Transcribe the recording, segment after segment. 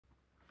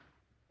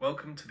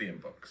Welcome to the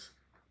inbox.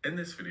 In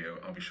this video,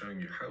 I'll be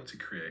showing you how to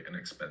create an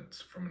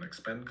expense from an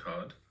Expend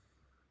card,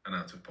 an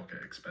out-of-pocket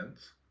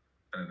expense,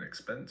 and an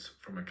expense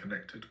from a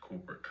connected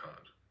corporate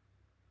card.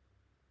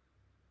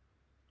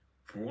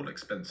 For all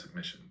expense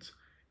submissions,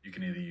 you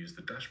can either use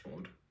the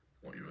dashboard,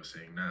 what you are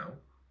seeing now,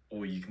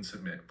 or you can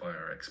submit via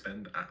our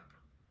Expend app.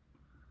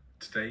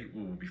 Today,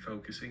 we will be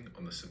focusing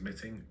on the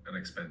submitting an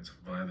expense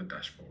via the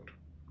dashboard.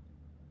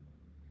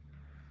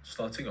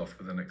 Starting off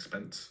with an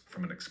expense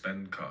from an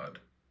Expend card,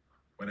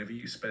 whenever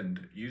you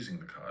spend using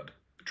the card,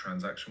 a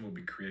transaction will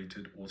be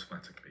created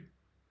automatically.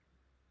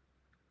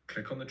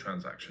 Click on the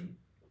transaction,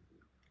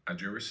 add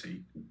your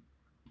receipt.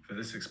 For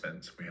this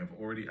expense, we have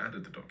already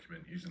added the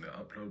document using the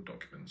Upload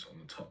Documents on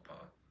the top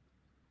bar,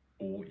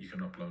 or you can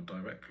upload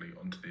directly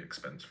onto the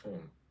expense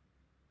form.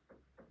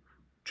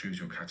 Choose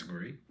your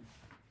category,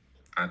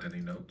 add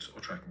any notes or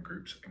tracking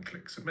groups, and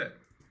click Submit.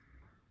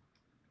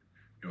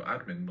 Your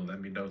admin will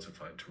then be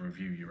notified to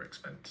review your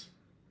expense.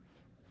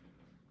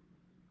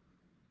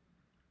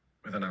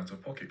 With an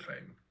out-of-pocket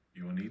claim,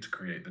 you will need to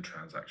create the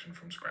transaction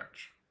from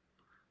scratch.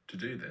 To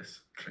do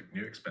this, click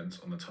New Expense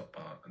on the top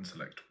bar and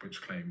select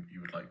which claim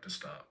you would like to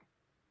start.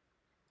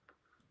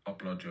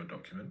 Upload your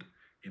document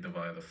either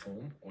via the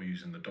form or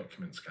using the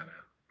document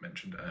scanner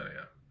mentioned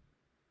earlier.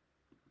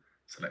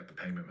 Select the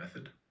payment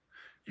method.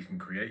 You can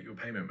create your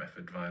payment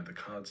method via the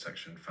card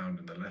section found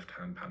in the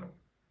left-hand panel.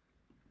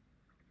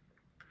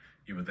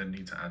 You will then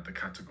need to add the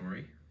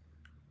category,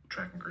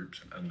 tracking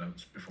groups, and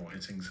notes before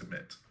hitting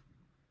Submit.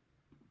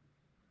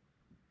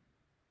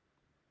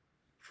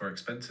 For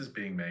expenses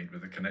being made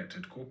with a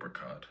connected corporate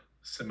card,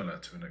 similar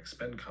to an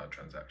Expend card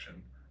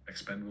transaction,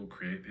 Expend will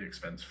create the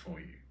expense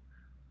for you.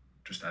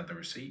 Just add the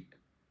receipt,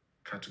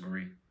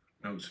 category,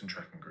 notes and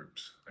tracking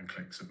groups, and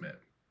click Submit.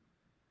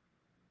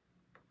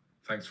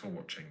 Thanks for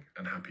watching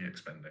and happy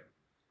expending.